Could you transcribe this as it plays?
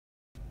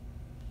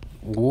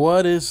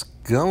What is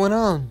going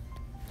on?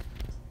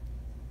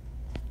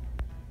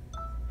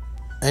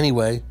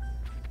 Anyway,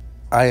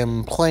 I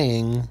am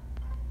playing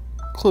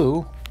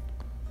Clue.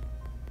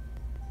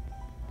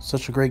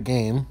 Such a great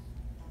game.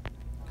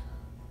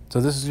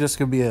 So this is just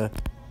going to be a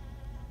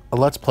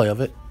let's play of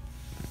it.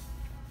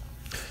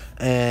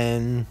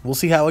 And we'll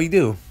see how we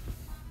do.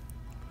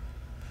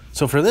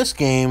 So for this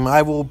game,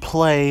 I will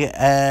play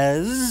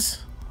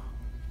as...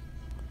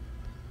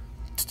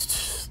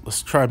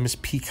 Let's try Miss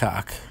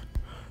Peacock.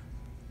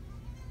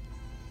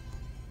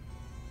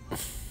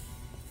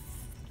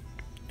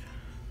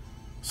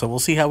 So we'll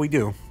see how we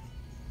do.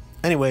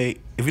 Anyway,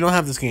 if you don't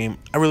have this game,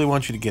 I really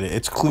want you to get it.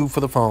 It's Clue for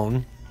the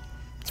phone.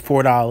 It's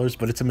 $4,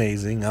 but it's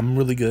amazing. I'm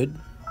really good.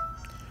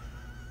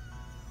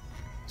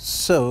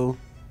 So,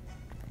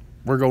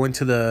 we're going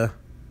to the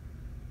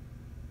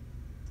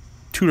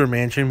Tudor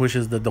Mansion, which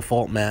is the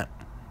default map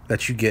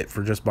that you get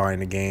for just buying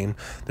the game.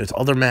 There's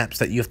other maps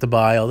that you have to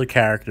buy, other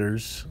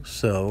characters.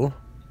 So,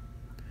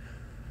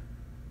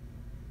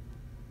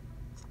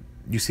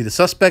 you see the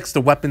suspects,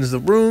 the weapons, the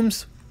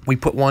rooms. We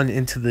put one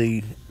into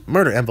the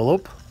murder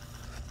envelope.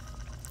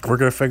 We're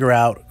going to figure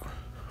out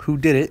who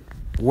did it,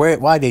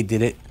 why they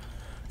did it,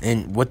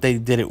 and what they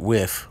did it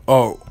with.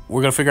 Oh,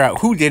 we're going to figure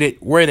out who did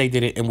it, where they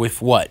did it, and with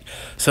what.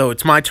 So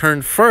it's my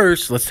turn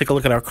first. Let's take a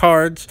look at our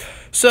cards.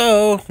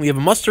 So we have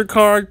a mustard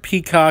card,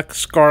 Peacock,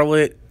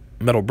 Scarlet,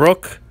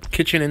 Meadowbrook,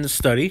 Kitchen, and the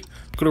Study.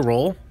 Going to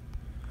roll.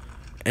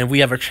 And we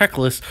have our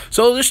checklist.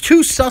 So there's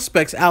two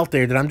suspects out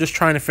there that I'm just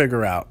trying to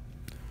figure out.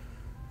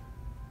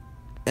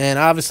 And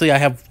obviously I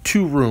have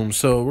two rooms.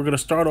 So we're going to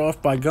start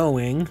off by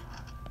going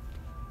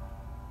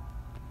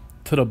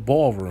to the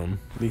ballroom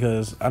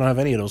because I don't have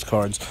any of those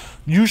cards.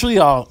 Usually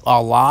I'll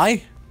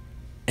lie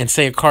and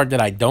say a card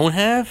that I don't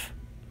have,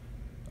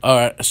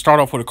 or start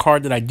off with a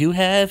card that I do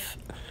have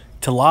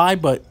to lie,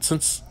 but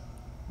since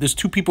there's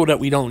two people that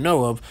we don't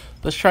know of,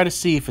 let's try to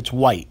see if it's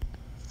white.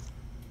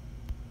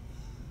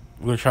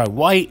 We're going to try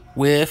white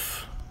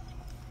with...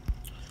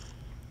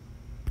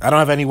 I don't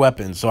have any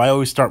weapons, so I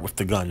always start with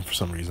the gun for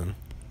some reason.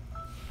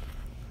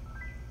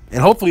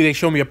 And hopefully they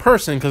show me a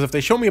person, because if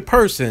they show me a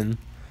person,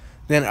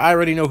 then I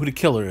already know who the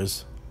killer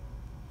is.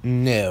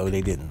 No,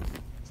 they didn't.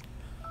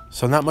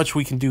 So not much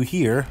we can do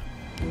here.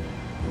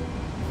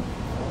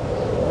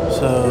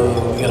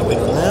 So we gotta wait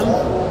on them.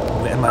 I'm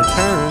gonna end my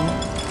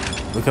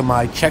turn. Look at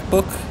my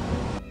checkbook.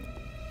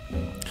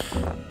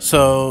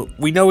 So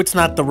we know it's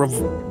not the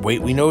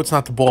we know it's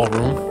not the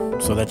ballroom.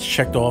 So that's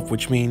checked off,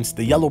 which means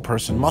the yellow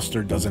person,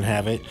 Mustard, doesn't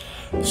have it.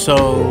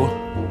 So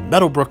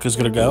Meadowbrook is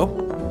gonna go.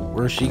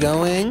 Where's she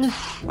going?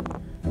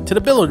 To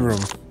the billiard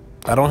room.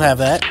 I don't have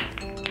that.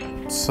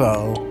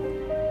 So,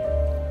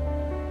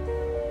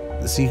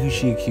 let's see who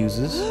she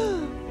accuses.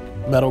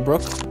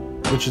 Meadowbrook,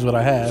 which is what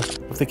I have,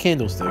 with the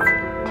candlestick.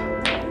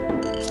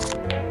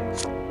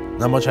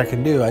 Not much I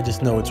can do, I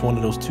just know it's one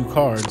of those two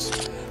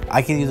cards.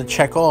 I can either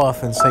check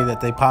off and say that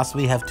they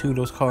possibly have two of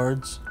those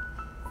cards,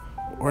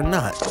 or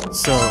not.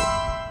 So,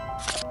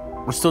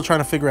 we're still trying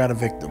to figure out a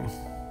victim.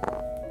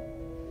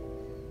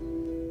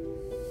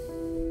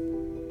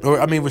 Or,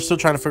 I mean, we're still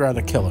trying to figure out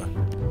a killer.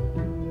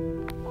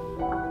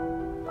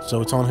 So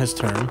it's on his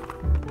turn.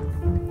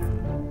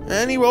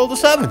 And he rolled a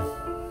 7.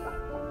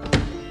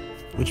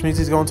 Which means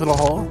he's going to the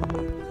hall.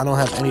 I don't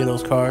have any of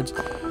those cards.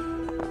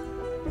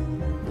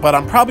 But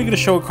I'm probably going to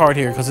show a card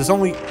here because there's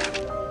only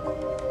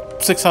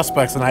 6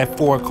 suspects and I have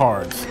 4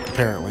 cards,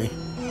 apparently.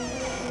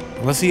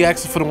 Unless he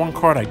asks for the one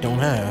card I don't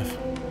have.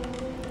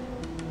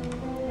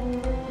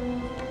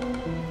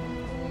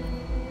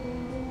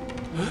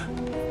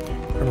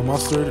 Colonel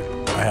Mustard.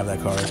 I have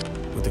that card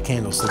with the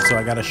candlestick, so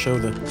I got to show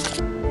the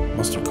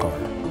Mustard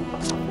card.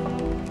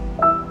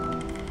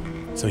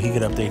 So he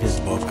could update his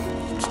book.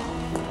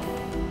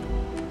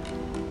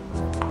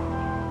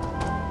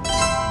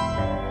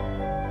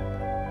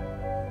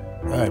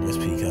 Alright, Miss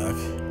Peacock.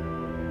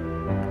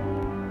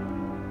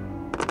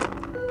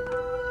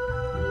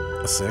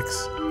 A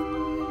 6.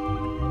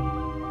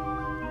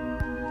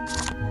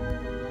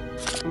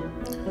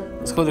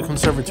 Let's go to the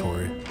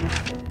conservatory.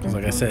 Because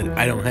like I said,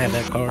 I don't have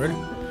that card.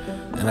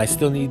 And I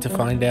still need to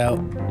find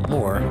out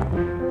more.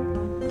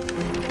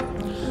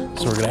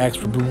 So we're going to ask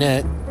for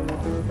Brunette.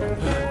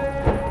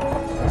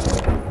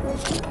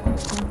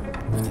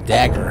 The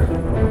dagger.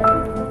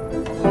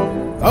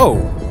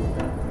 Oh!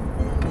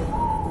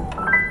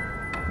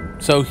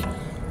 So,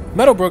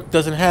 Meadowbrook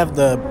doesn't have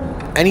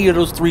any of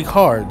those 3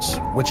 cards,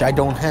 which I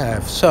don't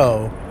have.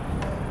 So,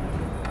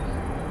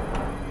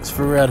 let's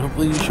figure out,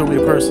 hopefully you show me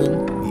a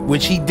person.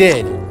 Which he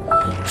did.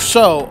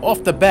 So,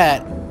 off the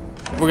bat,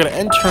 we're going to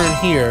end turn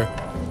here.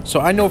 So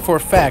I know for a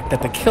fact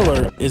that the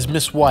killer is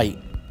Miss White.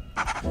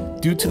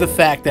 Due to the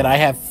fact that I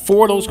have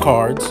 4 of those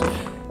cards.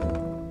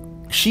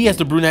 She has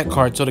the brunette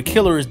card, so the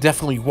killer is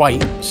definitely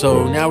white.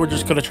 So now we're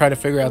just going to try to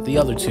figure out the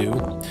other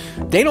 2.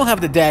 They don't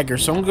have the dagger,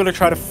 so I'm going to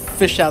try to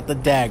fish out the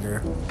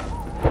dagger.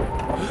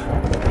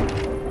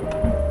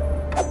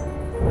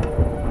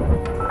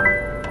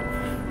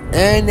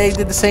 And they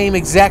did the same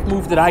exact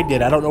move that I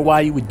did. I don't know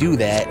why you would do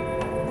that.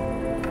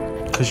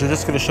 Because you're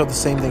just going to show the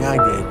same thing I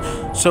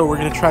did. So we're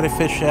going to try to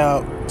fish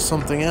out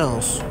something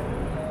else.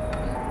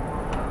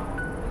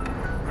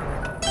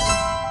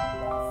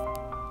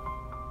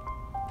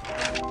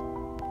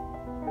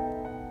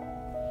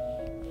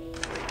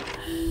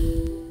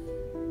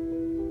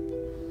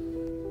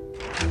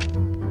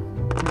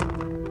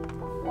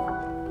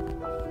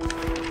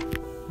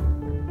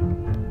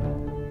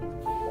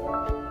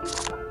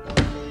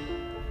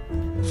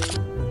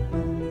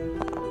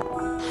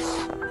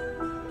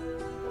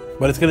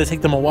 But it's going to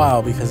take them a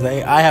while because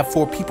I have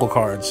 4 people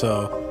cards,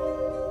 so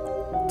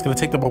it's going to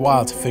take them a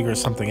while to figure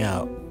something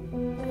out.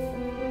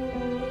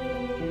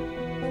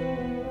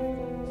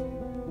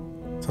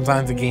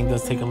 Sometimes the game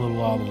does take a little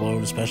while to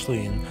load,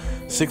 especially in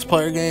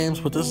 6-player games,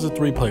 but this is a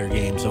 3-player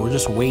game, so we're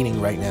just waiting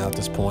right now at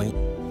this point.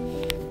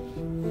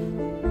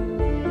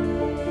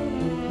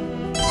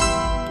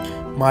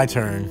 My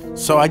turn.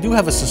 So I do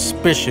have a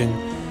suspicion.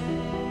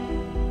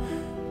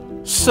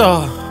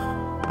 So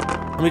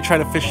let me try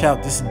to fish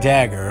out this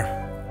dagger.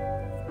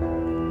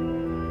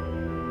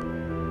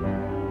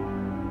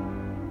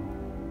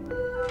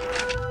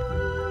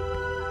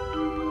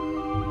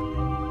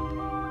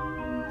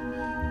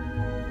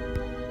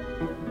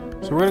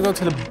 So we're gonna go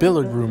to the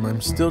billiard room.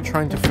 I'm still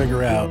trying to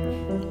figure out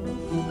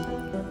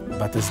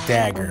about this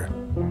dagger.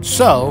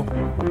 So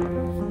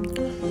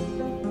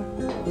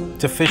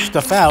to fish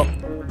stuff out,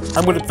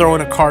 I'm gonna throw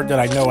in a card that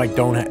I know I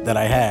don't that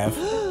I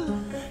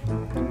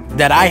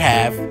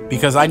have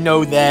because I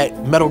know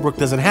that Meadowbrook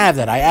doesn't have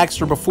that. I asked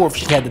her before if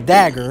she had the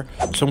dagger,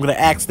 so I'm gonna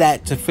ask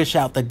that to fish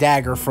out the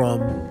dagger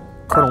from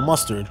Colonel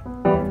Mustard.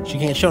 She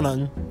can't show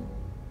nothing.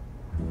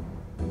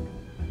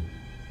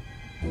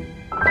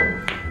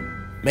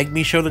 Let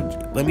me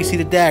see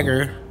the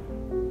dagger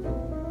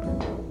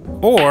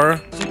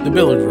or the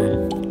billiard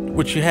room,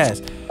 which she has.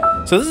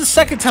 So this is the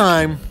second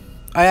time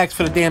I asked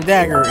for the damn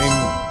dagger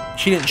and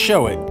she didn't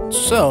show it.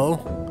 So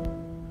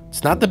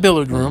it's not the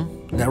billiard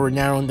room. Now we're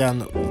narrowing down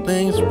the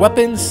things.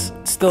 Weapons,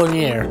 still in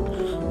the air.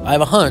 I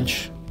have a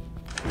hunch.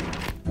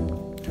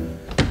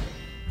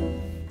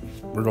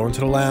 We're going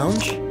to the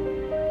lounge.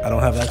 I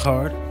don't have that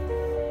card.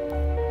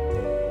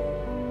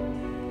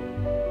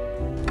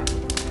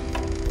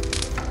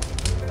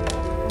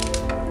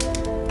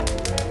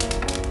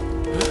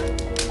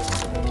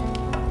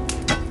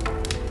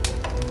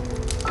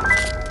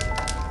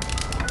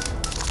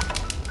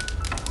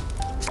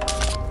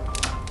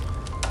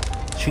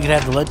 She could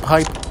have the lead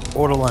pipe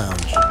or the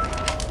lounge.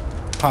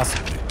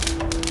 Possibly.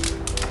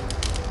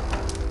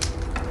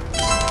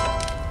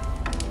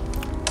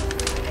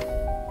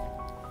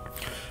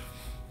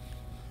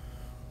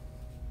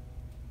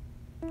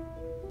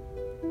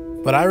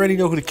 But I already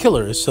know who the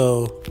killer is,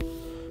 so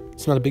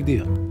it's not a big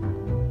deal.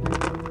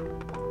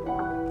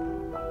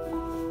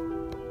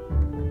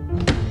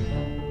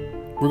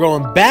 We're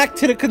going back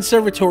to the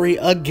conservatory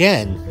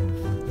again.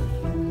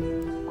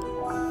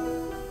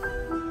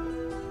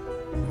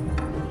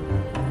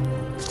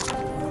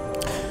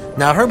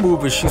 Now her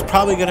move is she's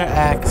probably gonna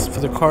ask for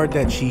the card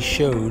that she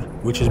showed,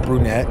 which is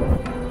brunette,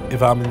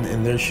 if I'm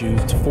in their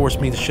shoes, to force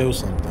me to show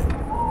something.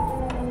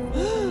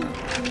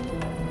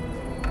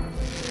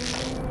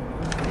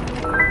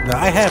 Now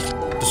I have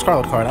the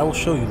Scarlet card, I will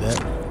show you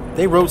that.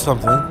 They wrote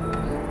something.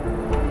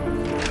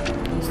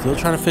 Still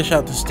trying to fish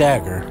out this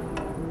dagger.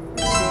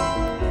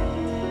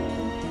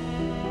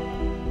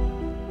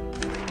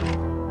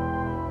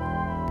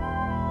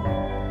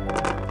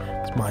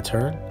 It's my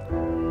turn.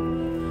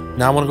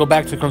 Now I want to go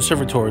back to the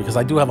conservatory because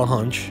I do have a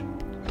hunch.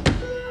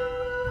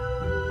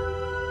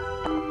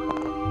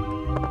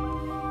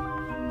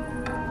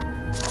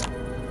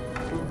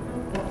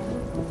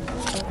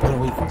 What do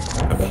we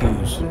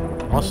accuse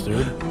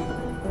Mustard?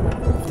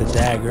 The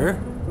dagger.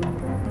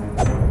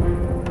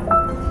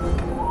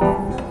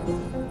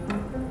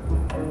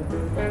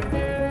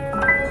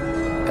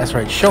 That's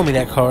right, show me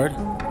that card.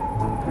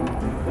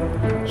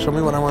 Show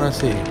me what I want to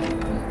see.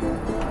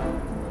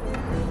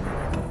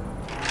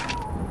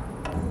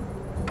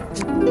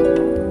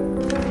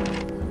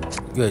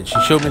 Good, she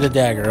showed me the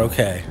dagger,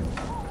 okay.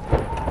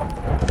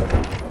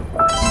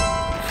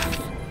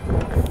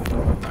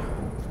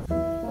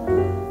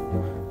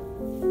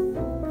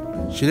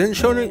 She didn't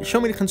show me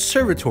the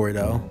conservatory,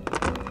 though.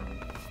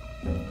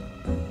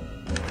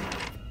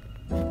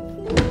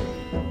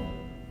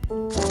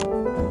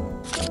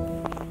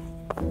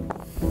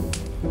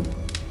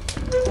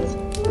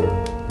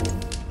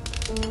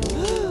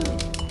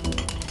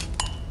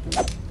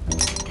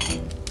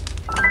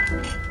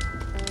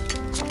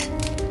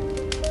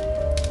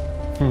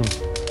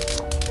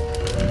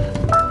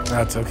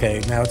 That's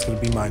okay. Now it's going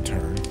to be my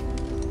turn.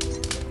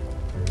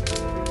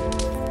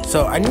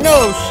 So I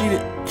know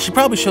she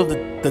probably showed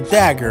the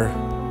dagger.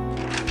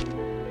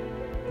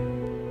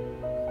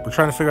 We're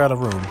trying to figure out a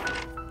room.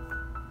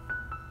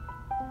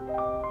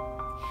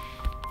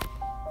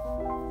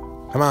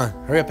 Come on,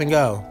 hurry up and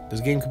go.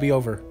 This game could be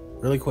over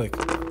really quick.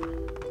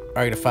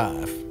 Alright, a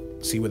 5.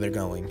 See where they're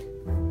going.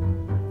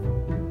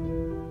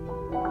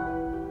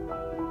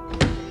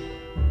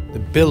 The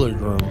billiard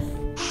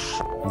room.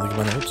 Look at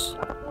my notes.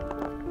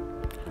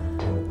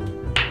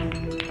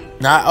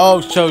 Nah, oh,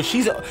 so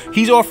he's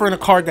offering a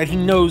card that he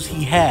knows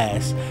he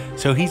has.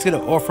 So he's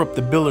gonna offer up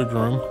the billiard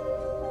room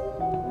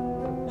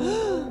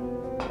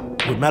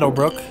with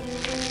Meadowbrook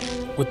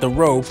with the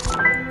rope.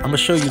 I'm gonna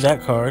show you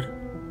that card.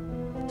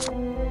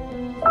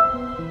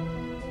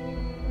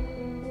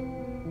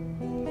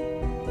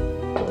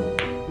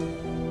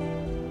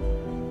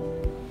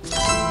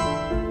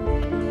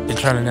 They're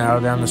trying to narrow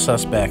down the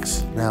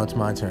suspects. Now it's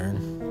my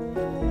turn.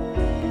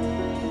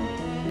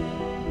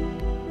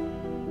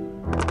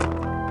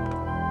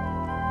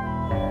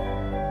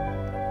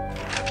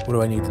 What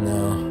do I need to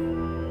know?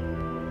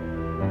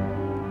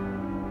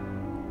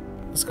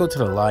 Let's go to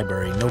the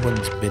library. No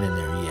one's been in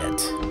there yet.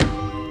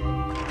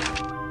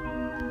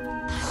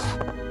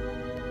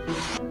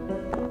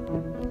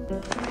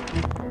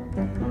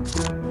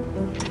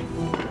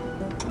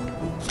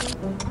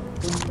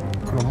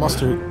 Colonel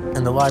Mustard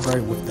in the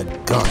library with the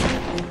gun.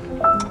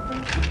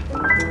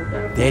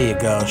 There you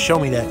go. Show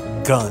me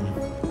that gun.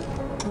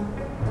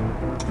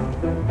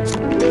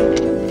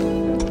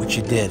 Which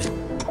you did.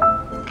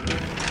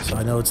 So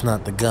I know it's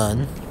not the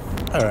gun.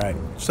 Alright,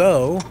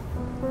 so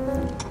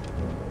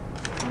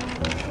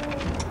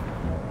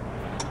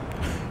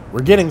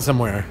we're getting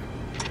somewhere.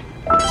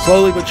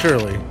 Slowly but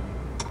surely.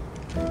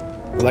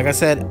 But like I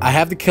said, I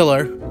have the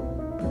killer.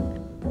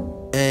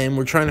 And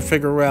we're trying to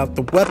figure out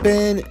the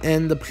weapon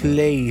and the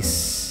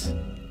place.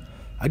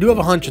 I do have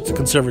a hunch it's a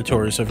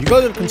conservatory. So if you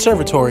go to the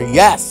conservatory,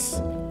 yes!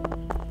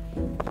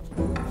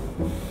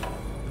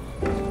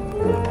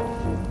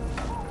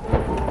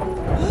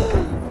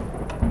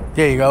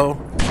 There you go.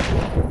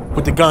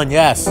 With the gun,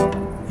 yes.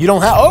 You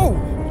don't have... Oh!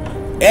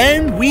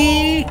 And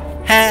we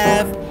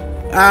have...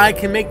 I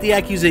can make the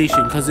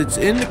accusation because it's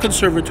in the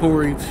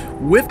conservatory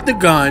with the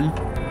gun.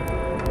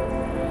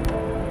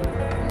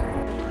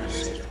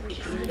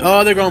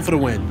 Oh, they're going for the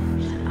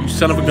win. You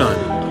son of a gun.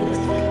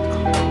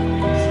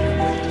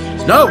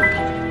 No!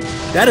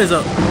 That is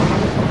a...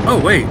 Oh,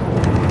 wait.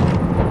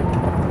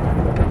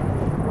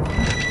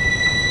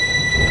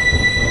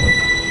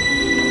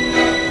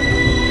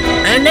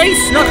 And they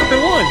snuck up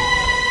and won.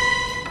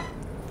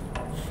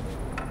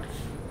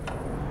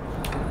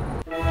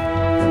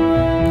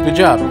 Good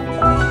job.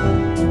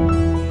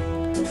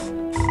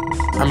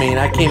 I mean,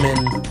 I came in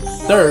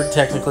third,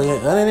 technically.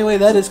 But anyway,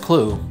 that is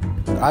clue.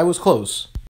 I was close.